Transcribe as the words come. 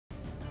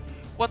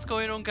What's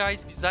going on,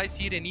 guys? Besides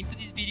here, and into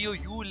this video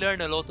you will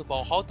learn a lot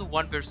about how to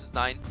 1 versus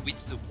 9 with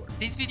support.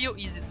 This video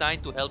is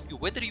designed to help you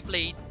whether you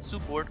play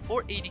support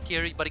or AD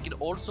carry, but it can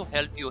also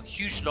help you a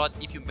huge lot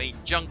if you main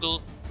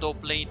jungle, top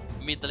lane,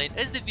 mid lane,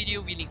 as the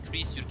video will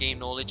increase your game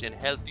knowledge and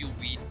help you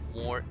win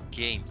more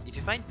games. If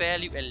you find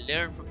value and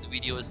learn from the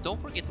videos,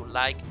 don't forget to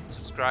like,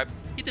 subscribe,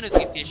 hit the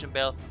notification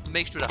bell to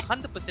make sure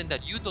 100%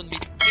 that you don't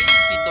miss any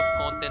bit of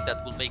content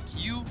that will make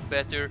you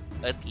better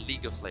at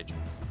League of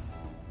Legends.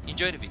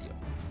 Enjoy the video.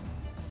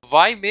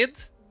 Vi mid.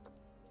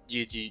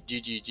 GG,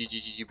 GG, GG,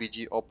 GG,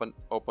 BG. Open,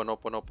 open,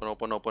 open, open,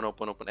 open, open,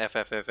 open, open. F,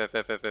 F, F, F,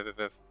 F, F, F, F,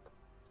 F.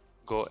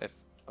 Go F.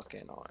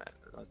 Okay, no, I'm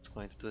not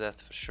going to do that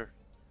for sure.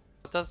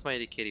 What does my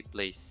AD carry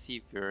play?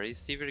 Sivir. Is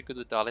Sivir good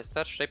with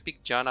Alistar? Should I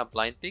pick Janna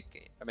blind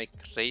pick? Am I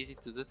crazy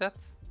to do that?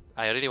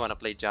 I really want to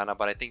play Janna,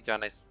 but I think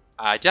Janna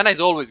is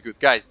always good,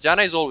 guys.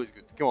 Janna is always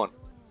good. Come on.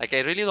 Like,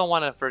 I really don't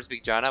want to first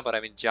pick Janna, but I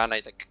mean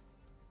Janna, like,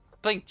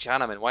 playing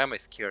Janna, man. Why am I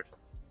scared?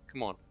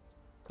 Come on.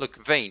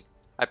 Look, Vayne.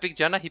 I pick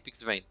Janna, he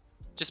picks Vayne.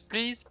 Just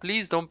please,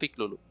 please don't pick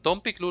Lulu.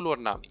 Don't pick Lulu or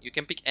Nami. You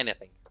can pick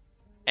anything.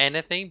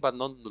 Anything but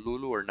not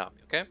Lulu or Nami,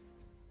 okay?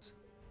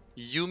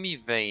 Yuumi,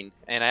 Vayne,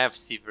 and I have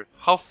Sivir.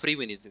 How free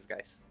win is this,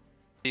 guys?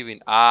 Free win.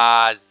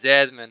 Ah,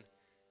 Zed, man.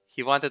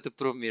 He wanted to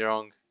prove me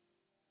wrong.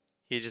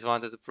 He just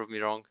wanted to prove me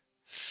wrong.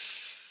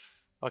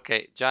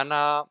 Okay,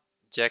 Janna,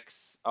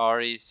 Jax,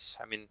 Ahri.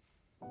 I mean,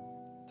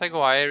 if I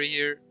go Ahri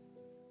here,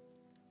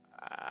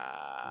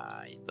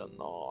 I don't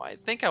know. I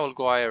think I will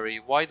go Ahri.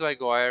 Why do I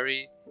go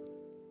Ahri?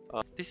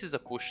 This is a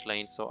push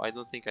lane, so I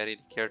don't think I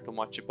really care too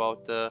much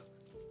about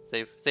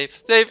save.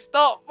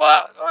 No!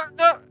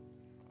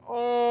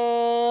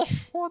 Oh,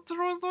 what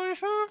rules do I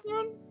have,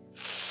 man?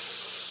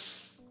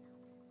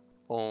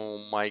 Oh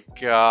my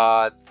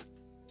god.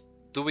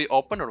 Do we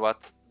open or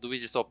what? Do we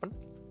just open?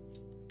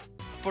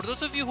 For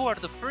those of you who are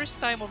the first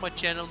time on my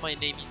channel, my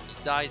name is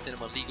Besides and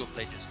I'm a League of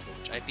Legends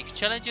coach. I picked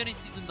Challenger in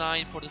Season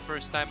 9 for the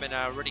first time and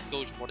I already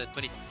coached more than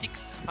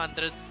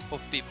 2,600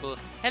 of people,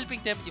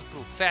 helping them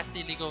improve fast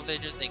in League of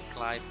Legends and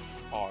climb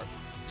hard.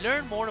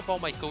 Learn more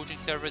about my coaching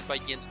service by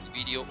the end of the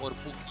video or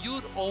book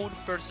your own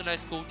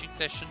personalized coaching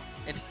session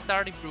and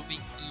start improving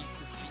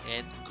instantly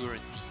and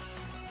guaranteed.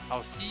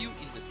 I'll see you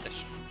in the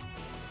session.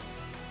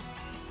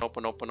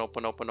 Open, open,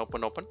 open, open,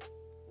 open, open.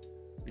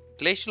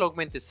 Glacial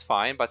Augment is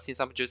fine, but since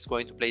I'm just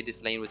going to play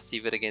this lane with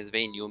Sivir against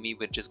Vayne Yuumi,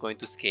 we're just going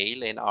to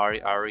scale and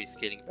Ahri is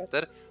scaling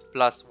better.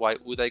 Plus, why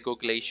would I go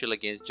Glacial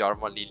against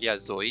Jarvan, Lilia,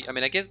 Zoe? I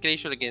mean, I guess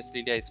Glacial against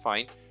Lilia is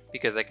fine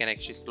because I can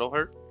actually slow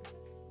her.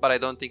 But I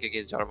don't think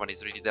against Jarvan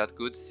is really that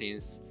good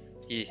since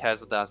he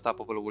has the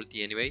unstoppable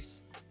ulti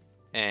anyways.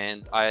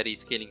 And Ahri is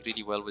scaling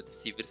really well with the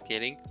Sivir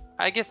scaling.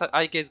 I guess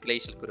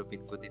Glacial could have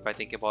been good if I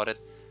think about it.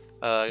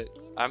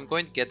 I'm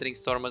going to Gathering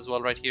Storm as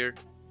well right here.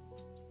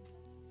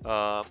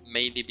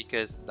 Mainly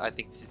because I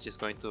think this is just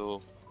going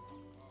to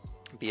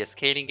be a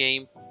scaling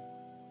game.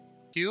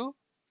 Q.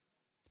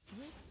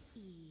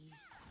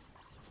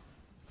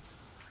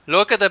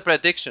 Look at the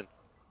prediction.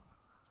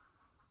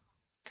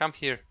 Come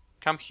here.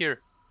 Come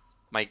here.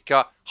 My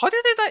god. How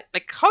did I die?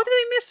 Like, how did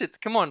I miss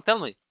it? Come on, tell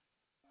me.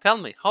 Tell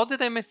me. How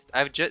did I miss it? I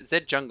have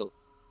Zed jungle.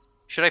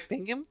 Should I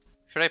ping him?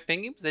 Should I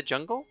ping him? Zed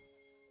jungle?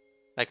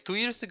 Like 2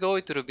 years ago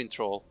it would have been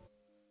troll.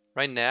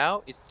 Right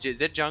now, it's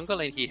Zed jungle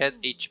and he has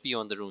HP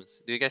on the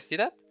runes. Do you guys see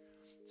that?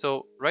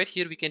 So, right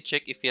here we can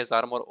check if he has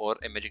armor or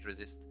a magic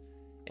resist.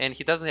 And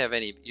he doesn't have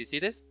any. You see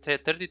this?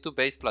 32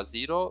 base plus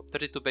 0,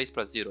 32 base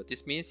plus 0.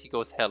 This means he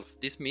goes health.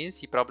 This means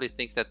he probably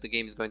thinks that the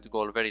game is going to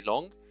go very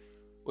long.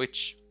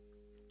 Which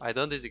I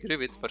don't disagree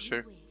with for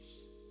sure.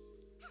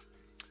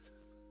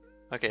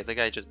 Okay, the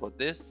guy just bought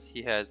this.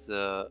 He has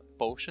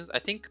potions. I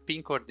think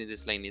pink ward in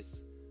this lane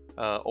is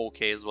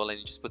okay as well. And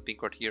you just put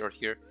pink ward here or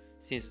here.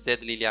 Since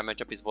Zed Lilia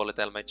matchup is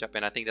volatile matchup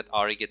and I think that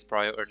Ahri gets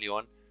prior early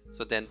on.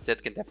 So then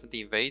Zed can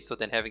definitely invade. So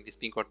then having this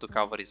pink ward to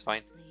cover is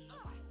fine.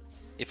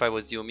 If I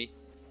was Yuumi.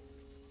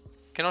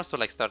 Can also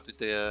like start with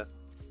the...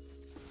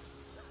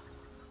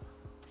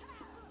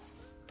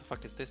 What the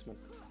fuck is this, man?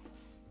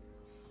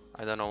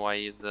 I don't know why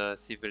is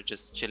Sivir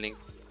just chilling.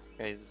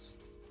 Guys,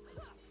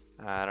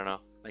 I don't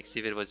know. Like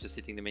Sivir was just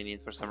hitting the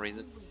minions for some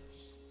reason.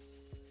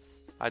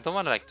 I don't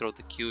want to like throw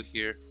the Q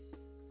here.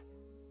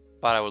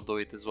 But I will do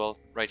it as well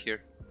right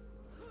here.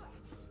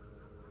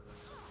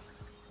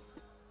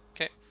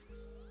 Okay,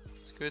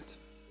 it's good.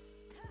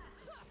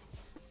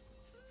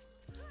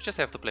 Just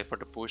have to play for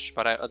the push,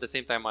 but at the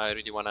same time I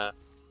really wanna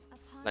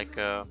like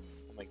oh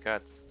my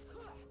god.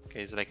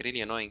 Okay, it's like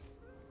really annoying.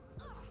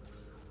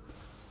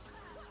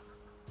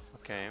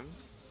 Okay.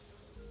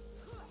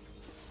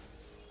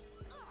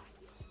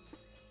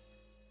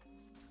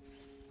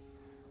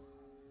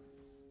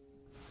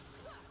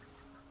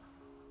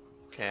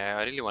 Okay,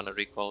 I really wanna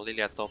recall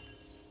Lilia top.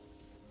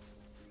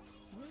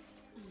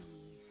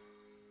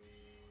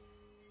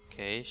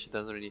 Okay, she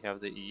doesn't really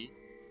have the E.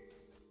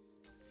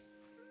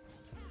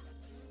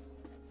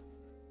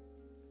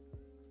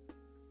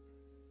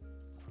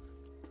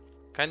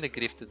 Kinda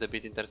grifted a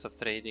bit in terms of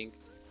trading.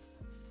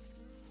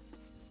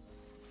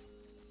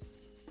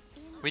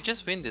 We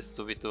just win this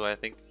 2v2, I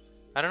think.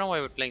 I don't know why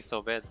we're playing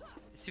so bad.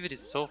 This Sivir is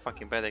so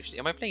fucking bad actually.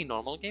 Am I playing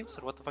normal games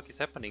or what the fuck is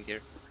happening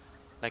here?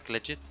 Like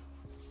legit.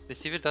 The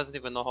Sivir doesn't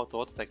even know how to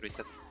auto attack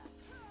reset.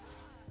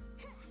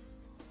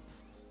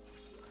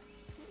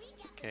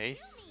 Okay.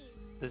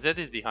 The Z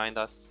is behind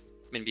us.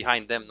 I mean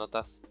behind them, not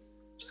us.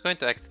 Just going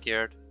to act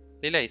scared.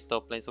 Lilia is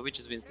top lane, so we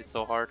just win this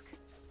so hard.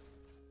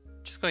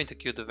 Just going to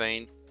Q the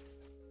Vayne.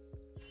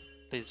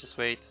 Please just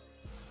wait.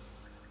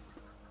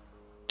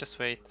 Just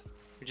wait.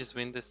 We just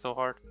win this so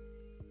hard.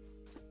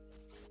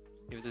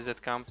 If the Z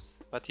comes.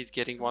 But he's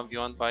getting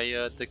 1v1 by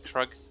the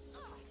Krugs.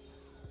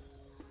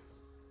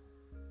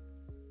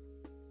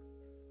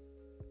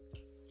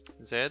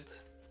 Z,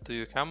 do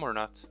you come or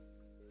not?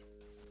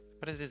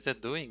 What is this Z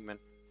doing, man?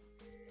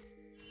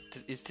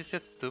 Is this Z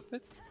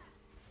stupid?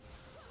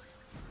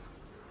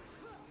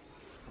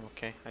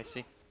 Okay, I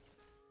see.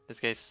 This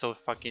guy is so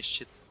fucking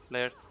shit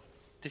player.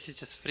 This is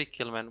just free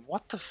kill, man.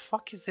 What the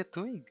fuck is that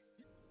doing?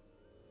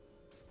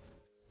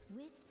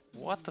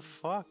 What the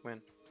fuck,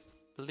 man?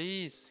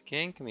 Please,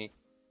 gank me.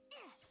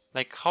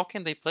 Like, how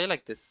can they play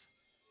like this?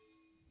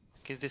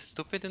 Is this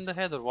stupid in the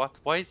head or what?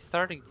 Why is he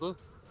starting blue?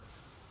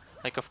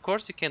 Like, of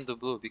course you can do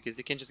blue, because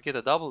you can just get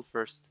a double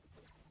first.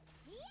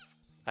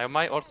 I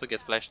might also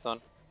get flashed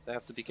on, so I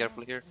have to be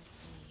careful here.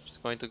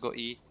 Just going to go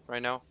E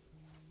right now.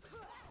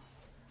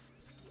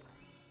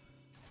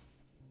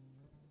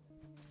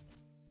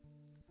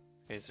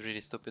 He's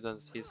really stupid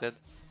as he said.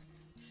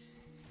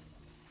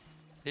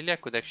 Lilia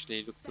could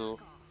actually look too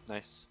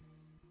nice.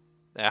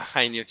 Yeah,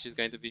 I knew she's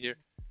going to be here.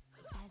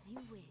 As you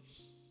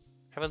wish.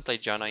 Haven't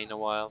played Janna in a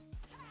while.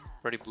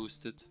 Pretty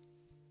boosted.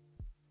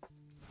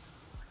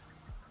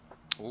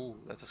 Ooh,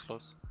 that was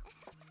close.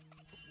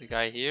 The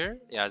guy here?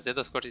 Yeah, Zed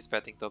of course is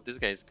patting top. This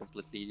guy is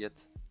completely idiot.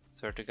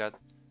 Swear to God.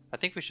 I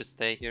think we should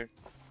stay here.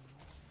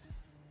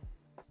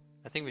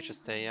 I think we should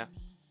stay, yeah.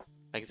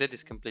 Like Zed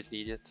is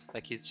completely idiot.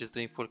 Like he's just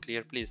doing full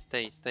clear. Please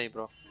stay, stay,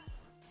 bro.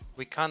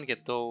 We can't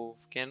get dove,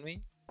 can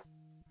we?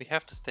 We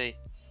have to stay.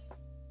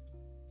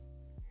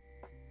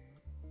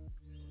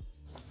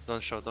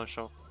 Don't show, don't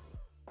show.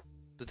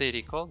 Do they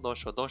recall? Don't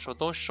show, don't show,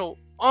 don't show.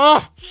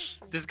 Oh!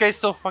 This guy's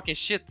so fucking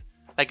shit.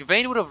 Like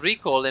Vayne would have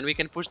recalled and we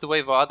can push the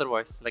wave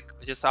otherwise. Like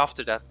just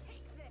after that.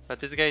 But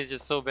this guy is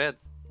just so bad.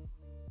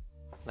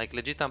 Like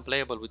legit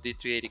unplayable with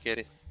D3 AD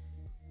carries.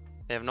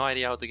 They have no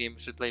idea how the game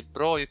should play.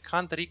 Bro, you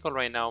can't recall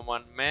right now,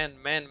 man.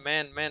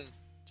 Man.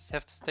 Just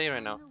have to stay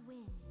right now.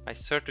 I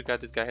swear to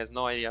God, this guy has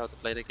no idea how to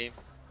play the game.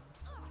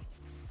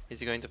 Is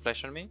he going to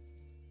flash on me?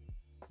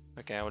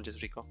 Okay, I will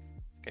just recall.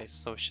 Okay,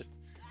 so shit.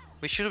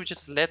 We should have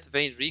just let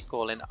Vayne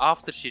recall, and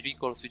after she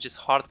recalls, we just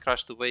hard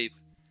crush the wave.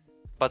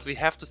 But we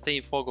have to stay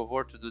in fog of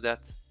war to do that.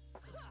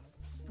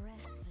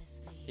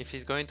 If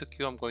he's going to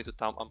Q, I'm going to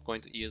Tam. I'm going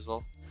to E as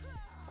well.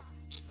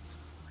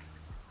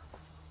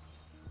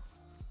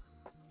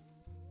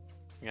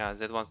 Yeah,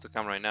 Zed wants to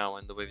come right now,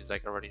 and the wave is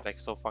like already like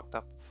so fucked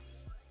up.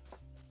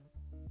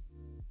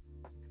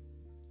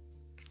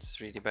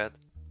 It's really bad.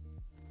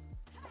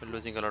 We're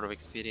losing a lot of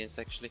experience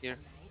actually here.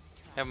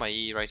 I have my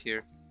E right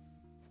here.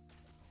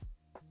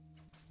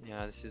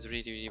 Yeah, this is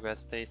really bad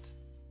state.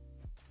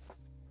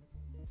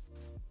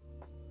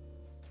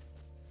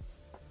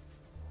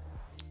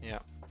 Yeah.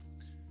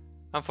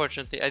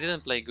 Unfortunately, I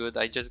didn't play good.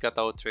 I just got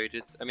out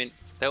traded. I mean,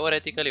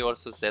 theoretically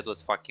also Zed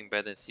was fucking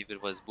bad and Sivir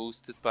was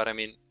boosted. But I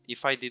mean,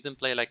 if I didn't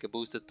play like a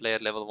boosted player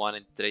level 1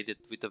 and traded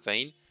with a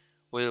Vayne,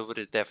 we would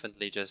have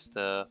definitely just...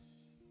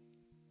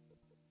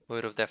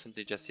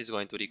 he's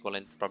going to recall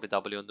and probably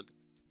W on the...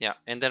 Yeah,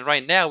 and then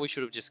right now we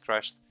should have just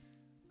crashed.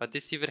 But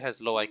this Sivir has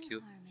low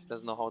IQ.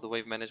 Doesn't know how the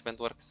wave management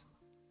works.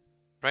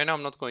 Right now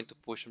I'm not going to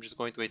push. I'm just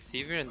going to wait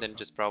Sivir and then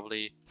just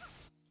probably...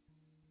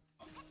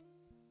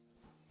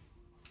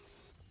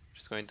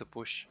 going to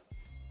push.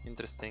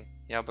 Interesting.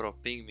 Yeah, bro,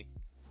 ping me.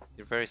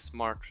 You're very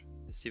smart.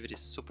 The Sivir is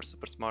super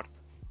smart.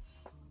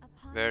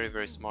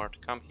 Very smart.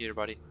 Come here,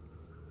 buddy.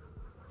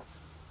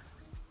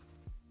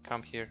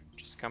 Come here.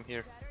 Just come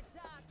here.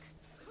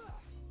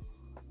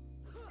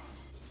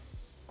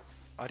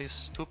 Are you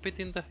stupid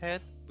in the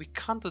head? We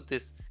can't do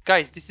this.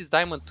 Guys, this is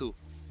Diamond 2.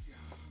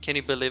 Can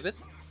you believe it?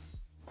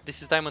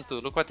 This is Diamond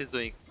 2. Look what he's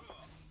doing.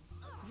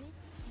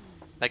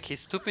 Like, he's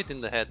stupid in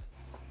the head.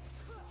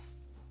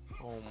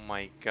 Oh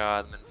my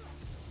god, man.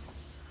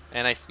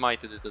 And I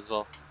smited it as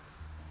well.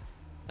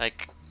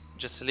 Like,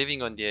 just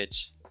living on the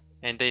edge.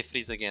 And they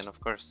freeze again, of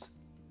course.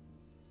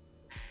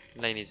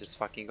 Lane is just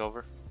fucking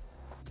over.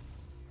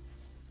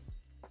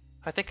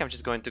 I think I'm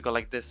just going to go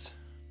like this.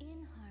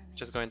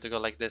 Just going to go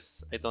like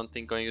this. I don't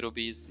think going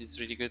Ruby is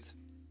really good.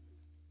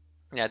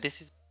 Yeah, this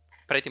is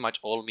pretty much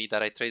all me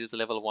that I traded to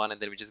level 1 and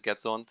then we just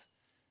get zoned.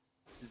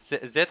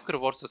 Zed could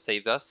have also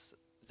saved us.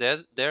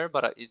 Zed there,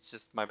 but it's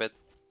just my bad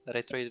that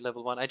I traded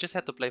level 1. I just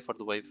had to play for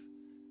the wave.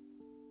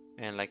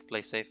 And like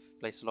play safe,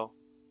 play slow.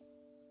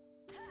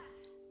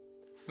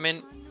 I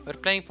mean, we're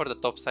playing for the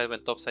top side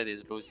when top side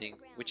is losing,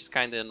 which is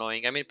kind of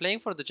annoying. I mean, playing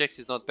for the Jax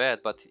is not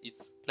bad, but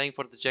it's playing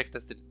for the Jax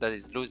that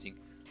is losing.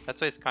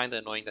 That's why it's kind of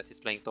annoying that he's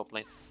playing top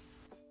lane.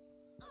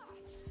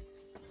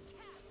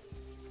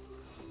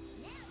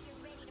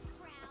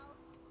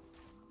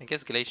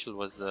 guess Glacial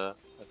was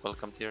like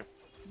welcomed here.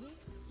 With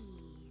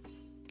ease.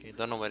 Okay,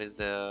 don't know where is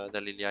the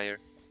Lilia here.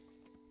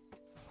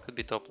 Could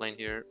be top lane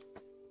here.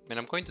 I mean,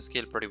 I'm going to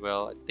scale pretty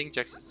well. I think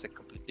Jax is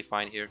completely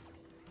fine here.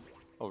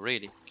 Oh,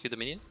 really? Q the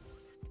minion?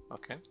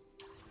 Okay.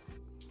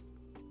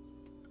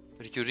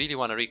 But you really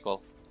want to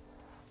recall.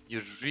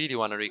 You really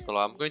want to recall.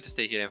 I'm going to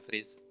stay here and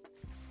freeze.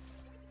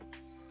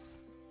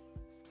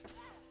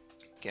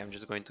 Okay, I'm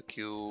just going to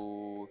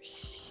Q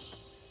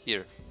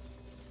here.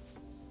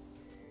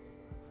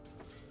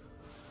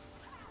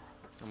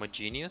 I'm a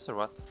genius or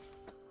what?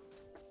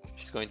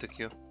 She's going to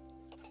Q.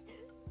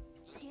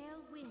 Gale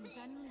winds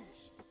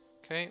unleashed.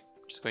 Okay,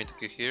 just going to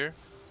Q here.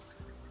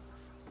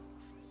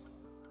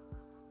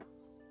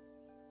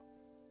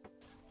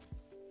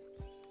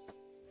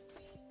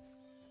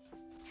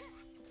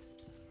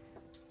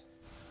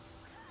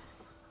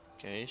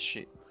 Okay,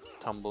 she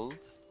tumbled.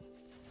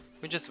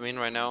 We just win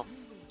right now.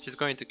 She's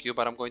going to Q,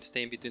 but I'm going to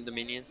stay in between the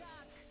minions.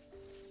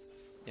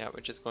 Yeah,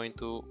 we're just going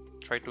to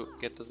try to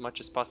get as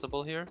much as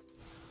possible here.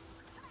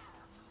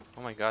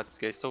 Oh my god, this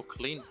guy's so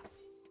clean.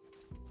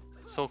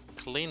 So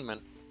clean, man.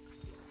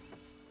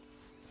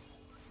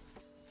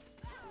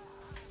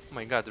 Oh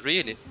my god,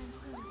 really?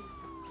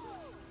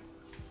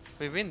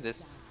 We win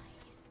this.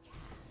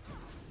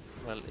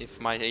 Well,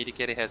 if my AD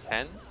carry has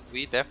hands,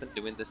 we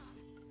definitely win this.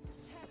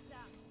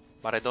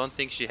 But I don't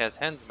think she has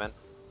hands, man.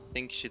 I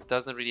think she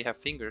doesn't really have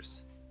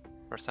fingers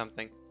or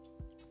something.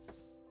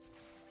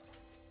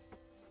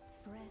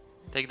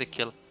 Take the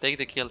kill, take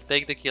the kill,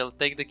 take the kill,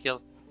 take the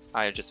kill.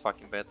 Ah, you're just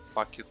fucking bad.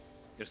 Fuck you.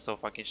 You're so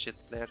fucking shit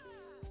player.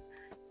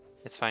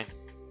 It's fine.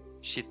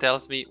 She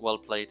tells me, well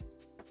played.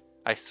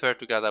 I swear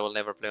to god I will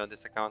never play on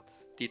this account.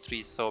 T3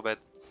 is so bad.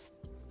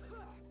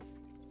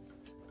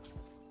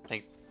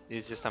 Like,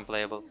 it's just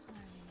unplayable.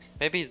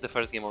 Maybe it's the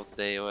first game of the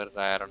day or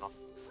I don't know.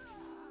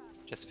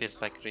 Just feels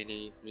like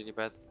really, really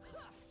bad.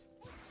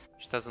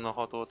 She doesn't know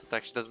how to auto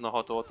attack, she doesn't know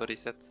how to auto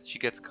reset. She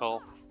gets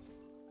call.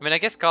 I mean, I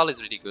guess Call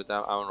is really good.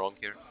 I'm wrong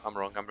here. I'm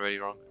wrong, I'm very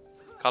wrong.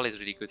 Call is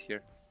really good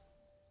here.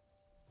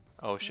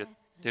 Oh shit.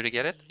 Did you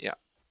get it? Yeah.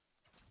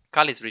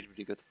 Call is really,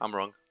 really good. I'm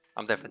wrong.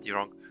 I'm definitely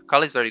wrong.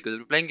 Call is very good.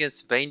 We're playing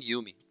against Vayne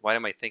Yuumi. What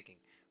am I thinking?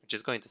 We're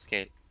just going to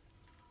scale.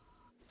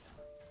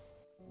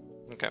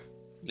 Okay.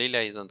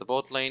 Lilia is on the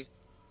bot lane.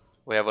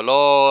 We have a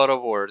lot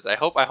of wards. I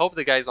hope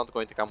the guy is not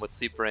going to come with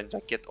sweeper and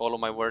like, get all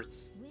of my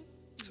wards.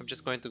 So I'm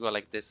just going to go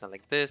like this and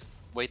like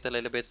this. Wait a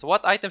little bit. So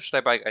what item should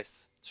I buy,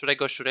 guys? Should I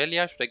go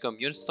Shurelia? Should I go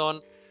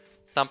Moonstone?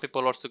 Some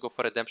people also go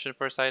for Redemption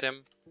first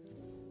item.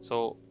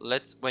 So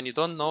when you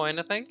don't know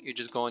anything, you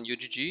just go on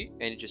UGG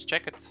and you just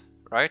check it,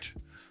 right?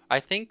 I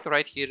think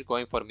right here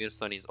going for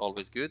Moonstone is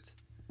always good.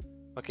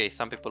 Okay,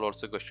 some people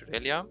also go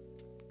Shurelia.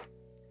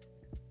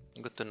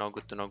 Good to know,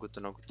 good to know, good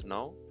to know, good to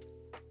know.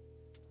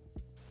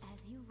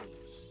 As you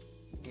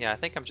wish. Yeah, I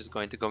think I'm just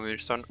going to go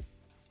Moonstone.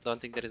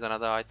 Don't think there is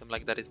another item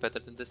like that is better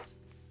than this.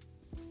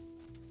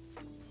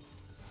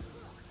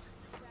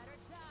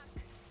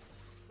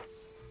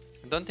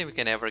 I don't think we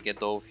can ever get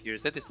Dove here.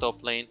 Zed is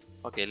top lane.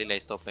 Okay, Lilia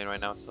is top lane right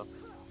now, so. The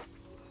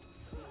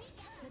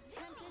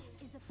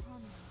tempest is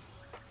upon me.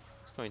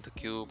 She's going to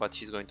Q, but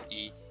she's going to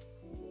E.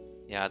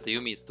 Yeah, the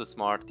Yuumi is too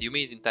smart. The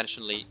Yuumi is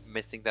intentionally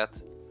missing that.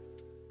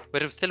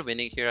 But we're still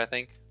winning here, I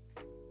think.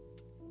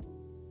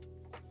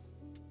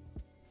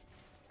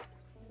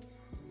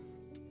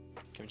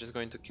 Okay, I'm just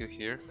going to Q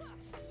here.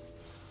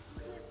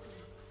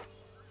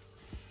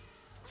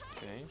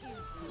 Okay.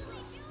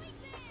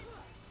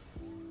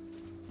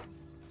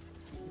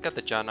 Got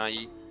the Janna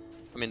E.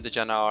 I mean the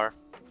Janna R.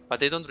 But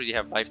they don't really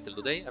have lifesteal,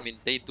 do they? I mean,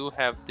 they do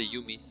have the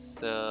Yuumi's,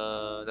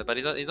 but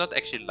it's not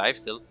actually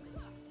lifesteal.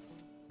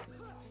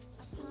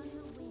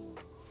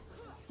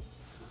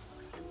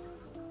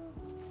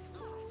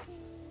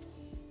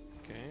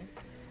 Okay.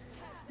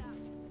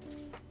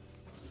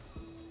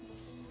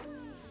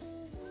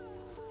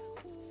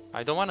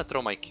 I don't want to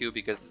throw my Q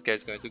because this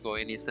guy's going to go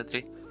in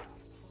instantly.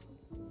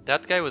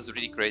 That guy was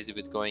really crazy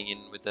with going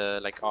in with the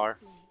like R.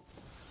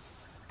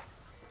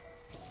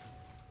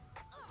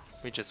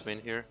 We just win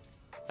here.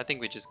 I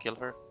think we just kill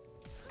her.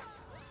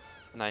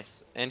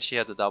 Nice. And she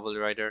had the double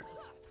rider.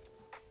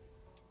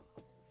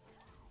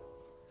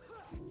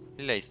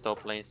 Lilia is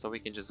top lane, so we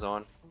can just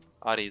zone.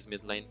 Ahri is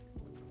mid lane.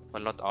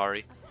 Well, not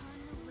Ahri.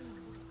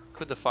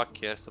 Who the fuck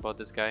cares about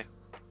this guy?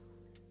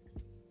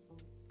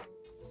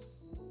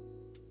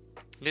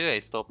 Lilia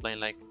is top lane,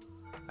 like,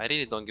 I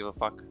really don't give a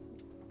fuck.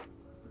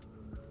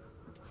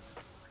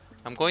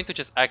 I'm going to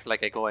just act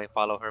like I go and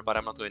follow her, but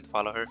I'm not going to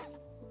follow her.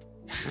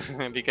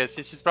 Because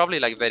she's probably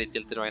like very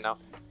tilted right now.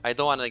 I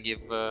don't want to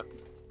give...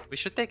 We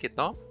should take it,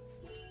 no?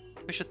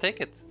 We should take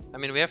it. I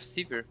mean, we have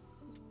Sivir.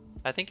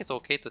 I think it's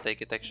okay to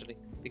take it actually.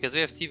 Because we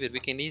have Sivir, we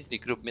can easily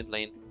group mid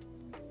lane.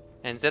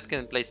 And Zed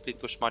can play split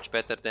push much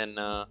better than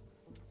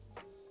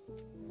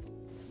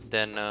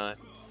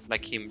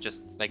like him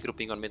just like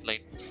grouping on mid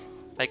lane.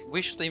 Like,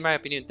 we should, in my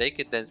opinion, take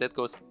it, then Zed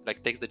goes,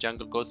 like, takes the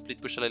jungle, goes split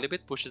push a little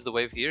bit, pushes the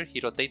wave here, he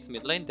rotates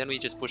mid lane, then we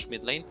just push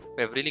mid lane.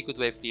 We have really good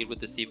wave clear with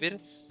the Sivir,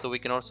 so we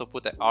can also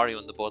put the Ahri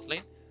on the bot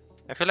lane.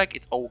 I feel like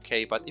it's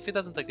okay, but if he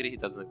doesn't agree, he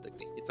doesn't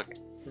agree. It's okay.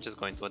 I'm just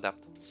going to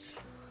adapt.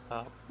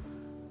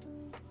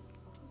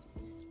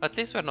 At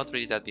least we're not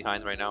really that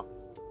behind right now.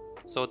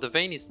 So the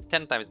Vayne is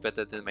 10 times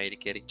better than my AD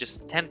carry.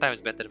 Just 10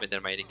 times better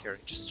than my AD carry.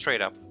 Just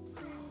straight up.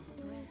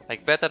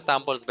 Like better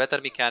tumbles,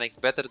 better mechanics,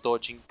 better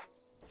dodging.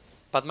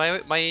 But my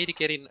AD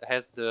carry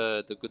has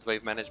the good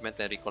wave management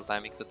and recall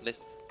timings at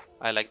least.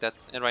 I like that.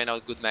 And right now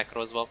good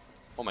macro as well.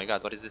 Oh my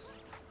god, what is this?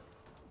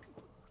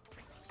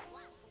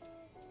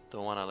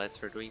 Don't wanna let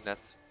her doing that.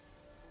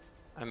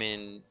 I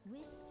mean,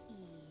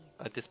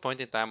 at this point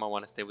in time I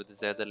wanna stay with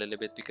Zed a little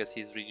bit because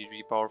he's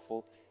really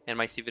powerful. And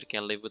my Sivir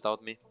can live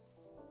without me.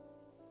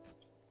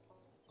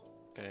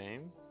 Okay.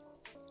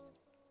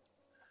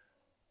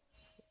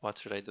 What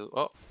should I do?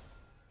 Oh!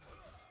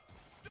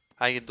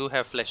 I do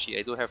have flashy,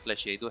 I do have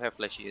flashy, I do have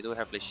flashy, I do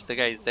have flashy. The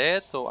guy is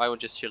dead, so I will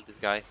just shield this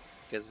guy.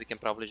 Because we can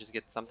probably just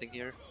get something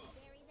here.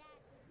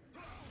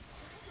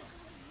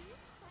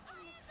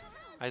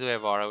 I do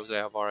have R, I do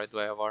have R, I do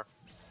have R.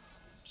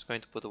 Just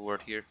going to put a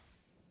word here.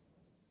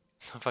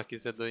 What the fuck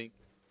is that doing?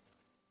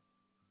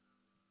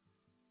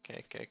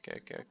 Okay.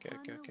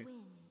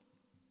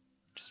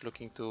 Just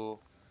looking to...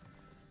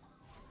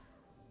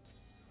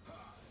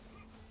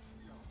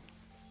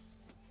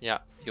 Yeah,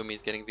 Yumi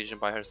is getting vision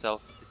by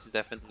herself. This is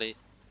definitely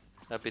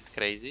a bit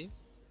crazy.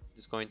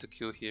 Just going to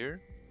Q here.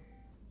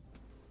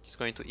 Just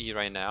going to E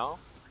right now.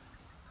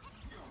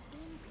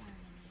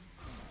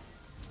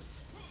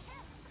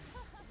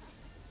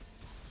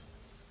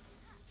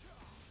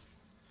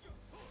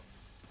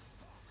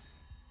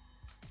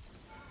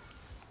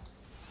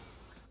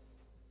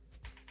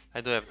 I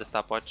do have the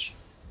stopwatch.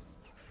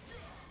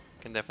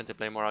 Can definitely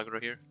play more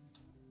aggro here.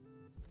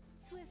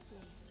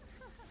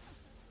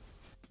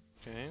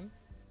 Okay.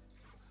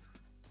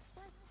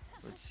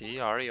 Let's see.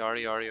 Ari.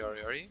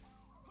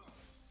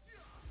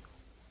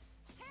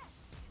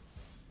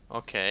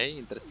 Okay,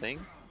 interesting.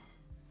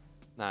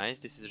 Nice,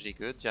 this is really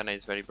good. Janna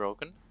is very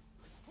broken.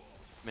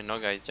 I mean, no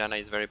guys, Janna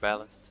is very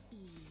balanced.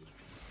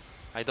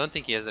 I don't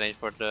think he has range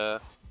for the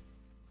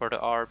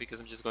R because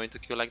I'm just going to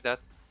Q like that.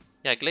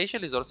 Yeah,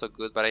 Glacial is also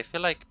good, but I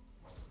feel like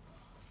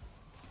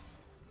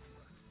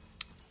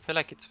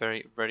it's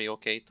very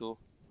okay to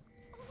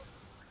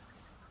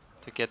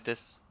get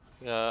this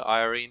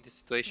IRE in this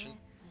situation.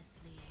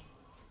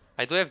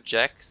 I do have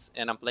Jax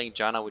and I'm playing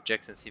Janna with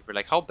Jax and Sivir.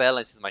 Like, how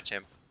balanced is my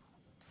champ?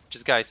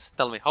 Just guys,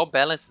 tell me, how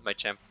balanced is my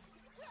champ?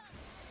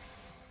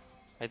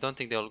 I don't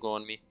think they'll go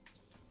on me.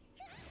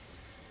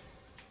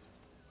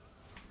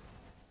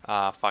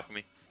 Ah, fuck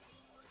me.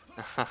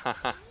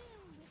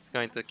 It's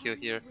going to Q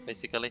here,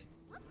 basically.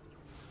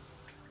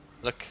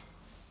 Look.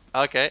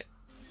 Okay.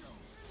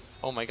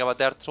 Oh my god, but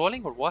they're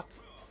trolling or what?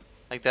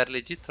 Like, they're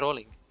legit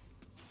trolling.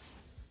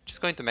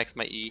 Just going to max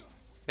my E.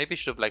 Maybe I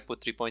should have like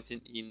put 3 points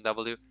in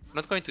W. I'm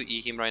not going to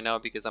E him right now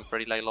because I'm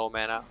pretty like low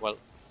mana. Well,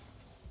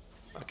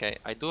 okay,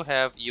 I do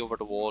have E over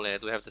the wall and I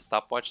do have the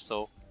stopwatch,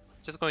 so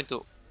just going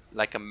to,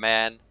 like a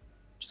man,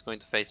 just going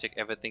to face check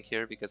everything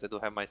here because I do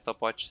have my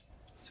stopwatch,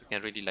 so I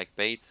can really like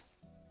bait.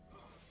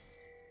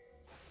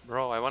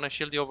 Bro, I want to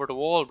shield you over the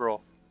wall, bro.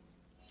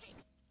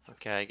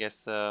 Okay, I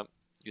guess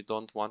you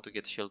don't want to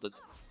get shielded.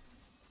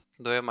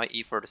 Do I have my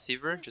E for the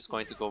Sivir? Just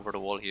going to go over the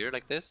wall here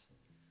like this.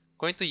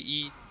 Going to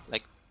E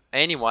like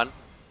anyone,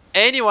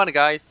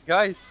 guys.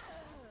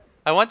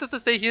 I wanted to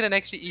stay here and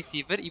actually E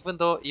Sivir, even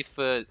though if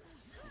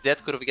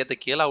Zed could have get the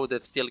kill, I would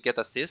have still get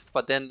assist.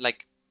 But then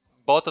like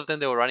both of them,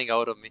 they were running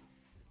out of me.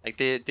 Like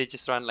they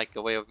just ran like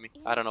away of me.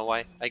 I don't know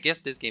why. I guess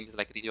this game is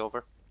like really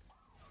over.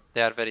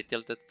 They are very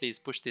tilted. Please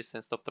push this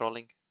and stop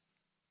trolling.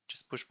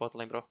 Just push bot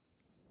lane, bro.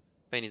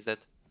 Vayne is dead.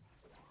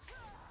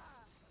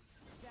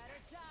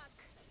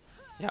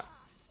 Yeah.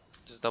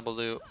 Just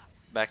W,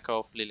 back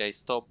off, Lilay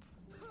stop.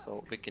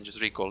 So we can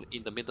just recall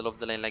in the middle of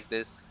the lane like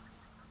this.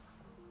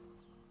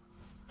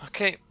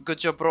 Okay, good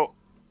job, bro.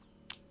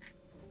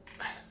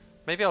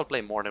 Maybe I'll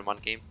play more than one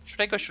game.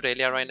 Should I go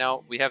Shurelia right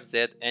now? We have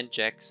Zed and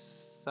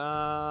Jax. No,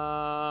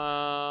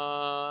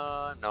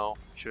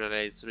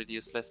 Shurelia is really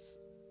useless.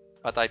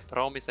 But I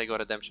promise I got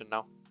Redemption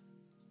now.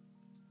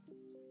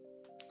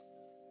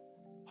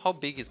 How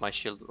big is my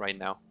shield right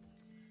now?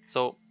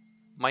 So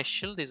my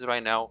shield is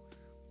right now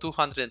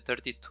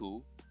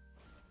 232.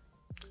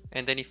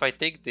 And then if I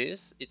take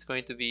this, it's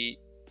going to be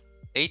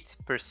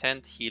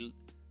 8% heal.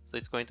 So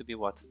it's going to be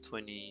what?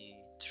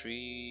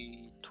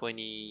 23,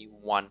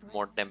 21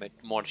 more damage,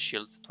 more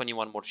shield,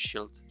 21 more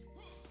shield.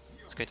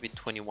 It's going to be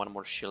 21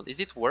 more shield. Is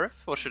it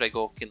worth or should I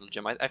go Kindle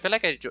Gem? I feel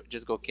like I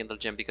just go Kindle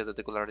Gem because of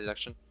the Gular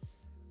reduction.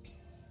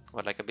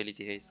 Or like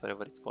ability haste,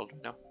 whatever it's called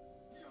right now.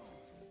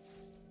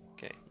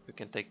 Okay, you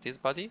can take this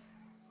buddy.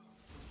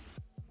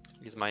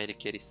 Is my AD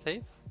carry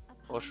safe?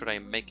 Or should I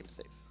make him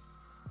safe?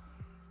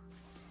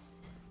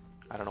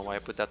 I don't know why I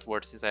put that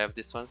word since I have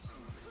this ones.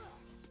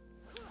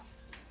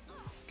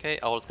 Okay,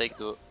 I will take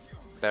the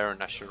Baron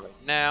Nashor right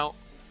now.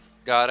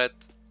 Got it.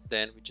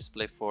 Then we just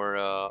play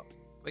for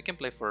we can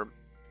play for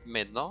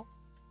mid, no?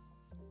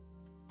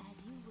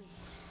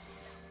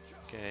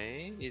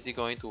 Okay, is he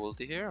going to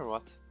ulti here or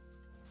what?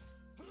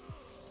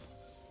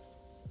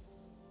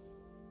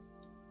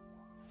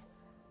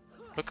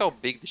 Look how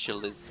big the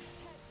shield is.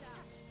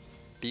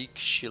 Big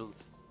shield.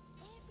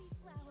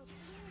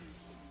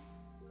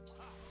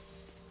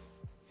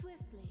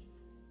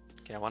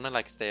 Okay, I wanna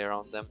like stay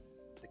around them.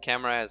 The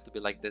camera has to be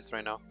like this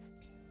right now.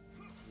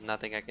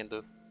 Nothing I can do.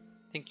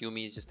 I think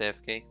Yumi is just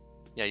AFK.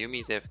 Yeah, Yumi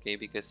is AFK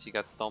because she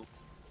got stomped.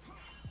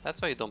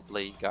 That's why you don't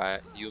play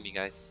Yumi,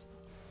 guys.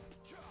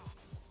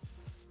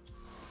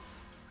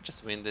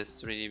 Just win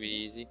this really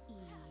easy.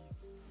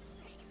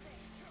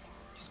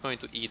 Just going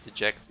to eat the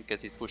Jax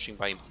because he's pushing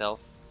by himself.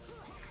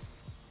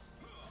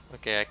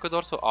 Okay, I could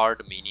also R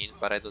the minions,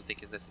 but I don't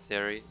think it's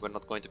necessary. We're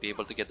not going to be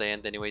able to get the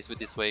end anyways with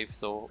this wave,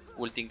 so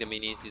ulting the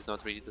minions is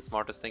not really the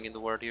smartest thing in the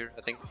world here,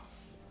 I think.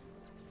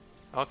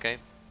 Okay.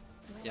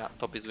 Yeah,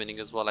 top is winning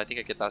as well. I think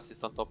I get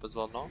assist on top as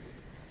well, no?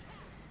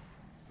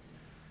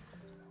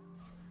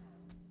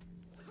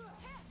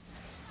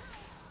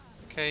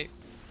 Okay,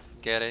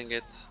 getting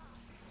it.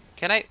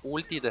 Can I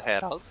ulti the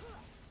Herald?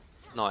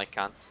 No, I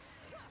can't.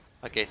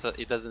 Okay, so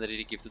it doesn't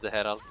really give to the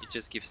Herald. It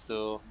just gives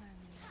to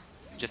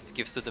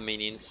the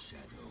minions.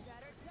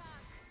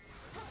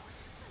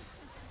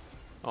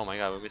 Oh my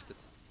god, we missed it.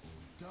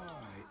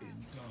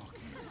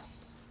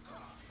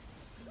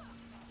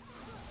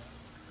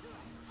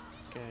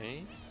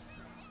 Okay.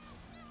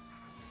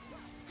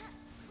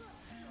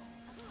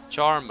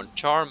 Charmin.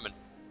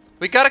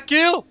 We got a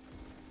kill!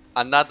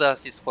 Another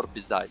assist for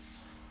Bizai's.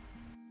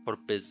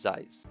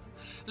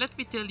 Let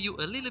me tell you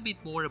a little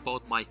bit more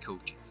about my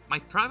coachings. My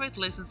private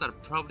lessons are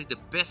probably the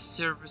best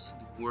service in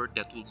the world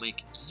that will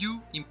make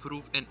you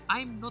improve, and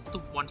I'm not the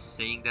one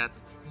saying that.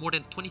 More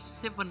than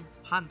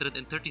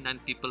 2,739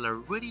 people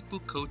already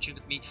booked coaching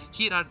with me.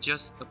 Here are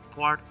just a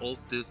part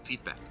of the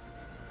feedback.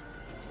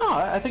 No,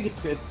 I think it's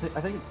good.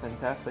 I think it's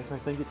fantastic. I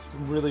think it's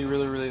really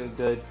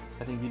good.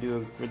 I think you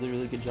do a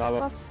really good job.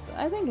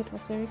 I think it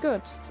was very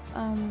good.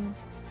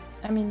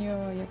 I mean,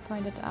 you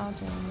pointed out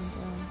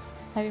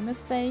heavy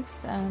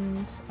mistakes,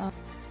 and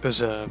it was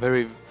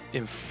very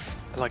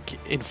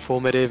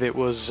informative. It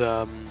was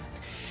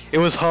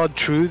hard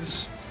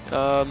truths,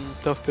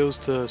 tough pills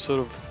to sort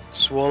of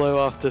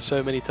swallow after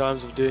so many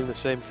times of doing the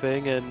same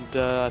thing, and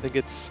I think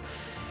it's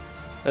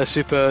a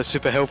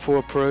super helpful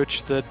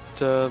approach that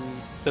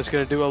that's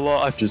going to do a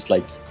lot. Just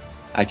like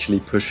actually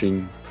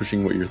pushing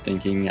what you're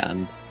thinking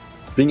and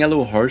being a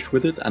little harsh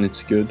with it, and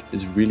it's good.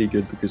 It's really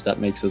good because that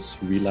makes us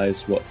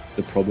realize what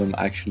the problem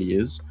actually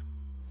is.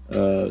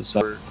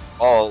 So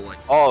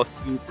all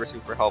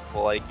super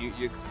helpful. Like you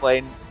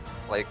explain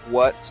like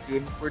what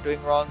students were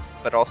doing wrong,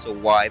 but also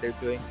why they're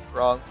doing it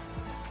wrong.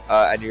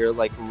 And you're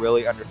like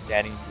really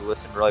understanding. You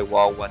listen really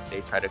well when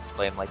they try to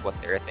explain like what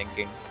they're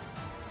thinking.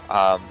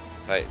 But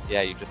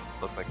yeah, you just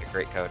look like a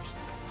great coach.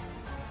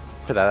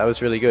 For that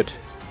was really good.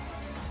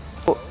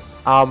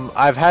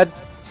 I've had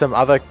some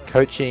other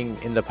coaching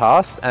in the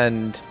past,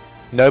 and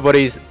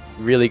nobody's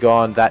really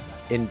gone that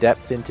in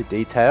depth into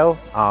detail.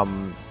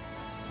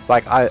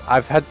 Like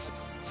I've had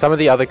some of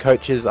the other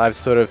coaches I've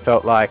sort of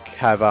felt like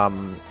have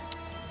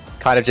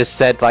kind of just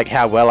said like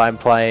how well I'm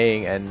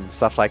playing and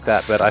stuff like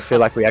that, but I feel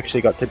like we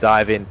actually got to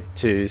dive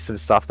into some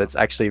stuff that's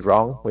actually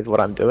wrong with what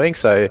I'm doing.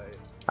 So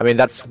I mean,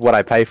 that's what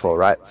I pay for,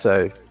 right?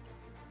 So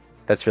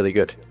that's really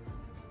good.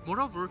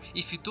 Moreover,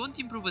 if you don't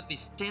improve at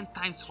least 10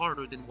 times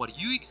harder than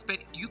what you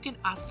expect, you can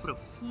ask for a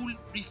full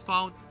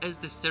refund, as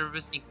the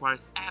service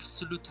requires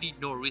absolutely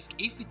no risk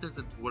if it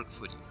doesn't work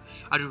for you.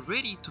 Are you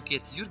ready to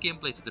get your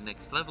gameplay to the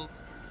next level?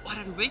 What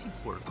are you waiting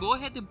for? Go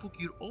ahead and book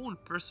your own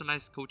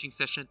personalized coaching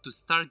session to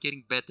start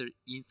getting better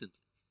instantly.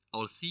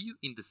 I'll see you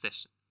in the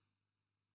session.